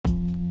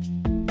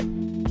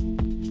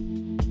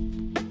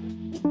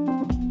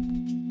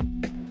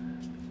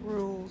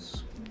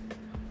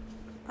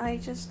I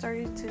just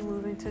started to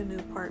move into a new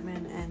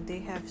apartment and they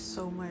have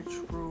so much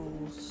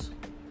rules.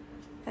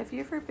 Have you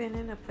ever been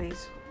in a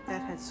place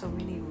that had so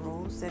many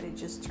rules that it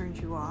just turned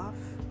you off?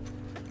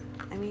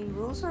 I mean,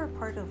 rules are a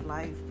part of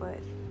life, but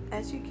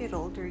as you get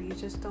older, you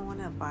just don't want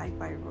to abide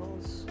by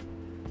rules,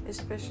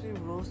 especially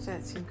rules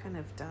that seem kind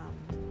of dumb.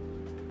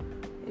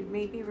 It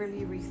made me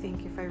really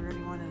rethink if I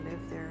really want to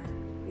live there,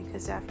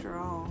 because after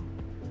all,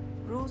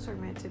 rules are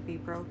meant to be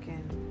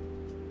broken.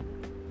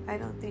 I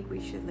don't think we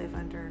should live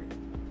under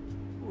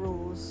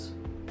rules,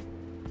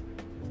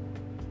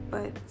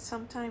 but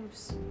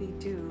sometimes we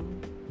do,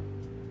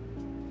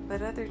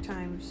 but other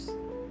times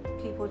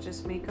people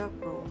just make up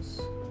rules.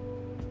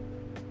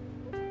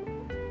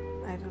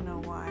 I don't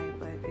know why,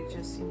 but it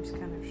just seems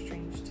kind of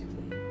strange to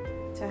me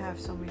to have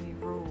so many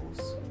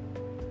rules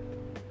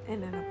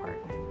in an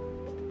apartment.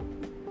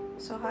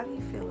 So how do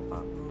you feel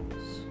about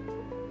rules?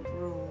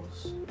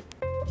 Rules.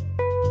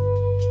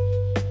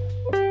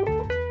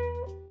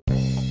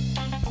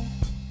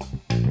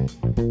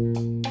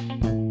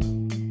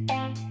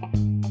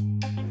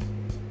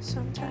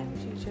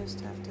 Sometimes you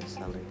just have to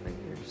celebrate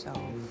yourself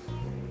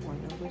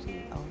when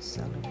nobody else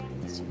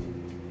celebrates you.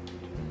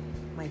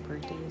 My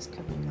birthday is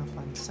coming up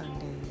on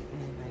Sunday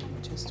and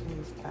I just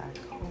moved back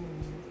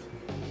home,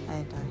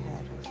 and I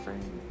had a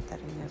friend that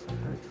I never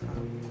heard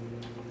from,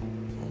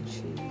 and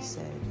she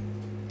said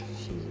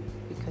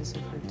because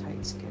of her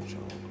tight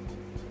schedule,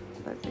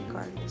 but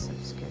regardless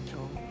of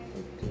schedule,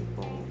 if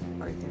people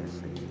are there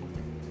for you,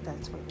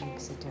 that's what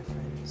makes a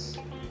difference.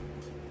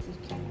 You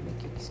can't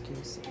make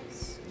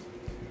excuses.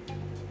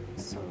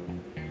 So,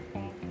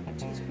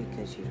 just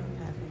because you don't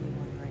have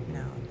anyone right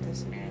now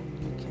doesn't mean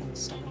you can't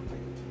celebrate.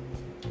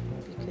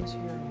 Because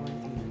you're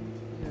worthy,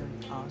 you're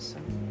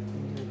awesome,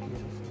 and you're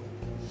beautiful.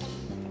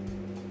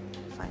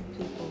 Find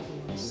people who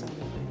will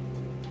celebrate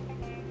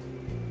you,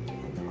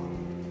 and all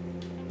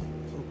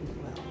will be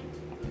well.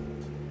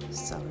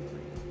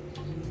 Celebrate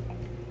you,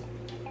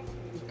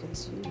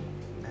 because you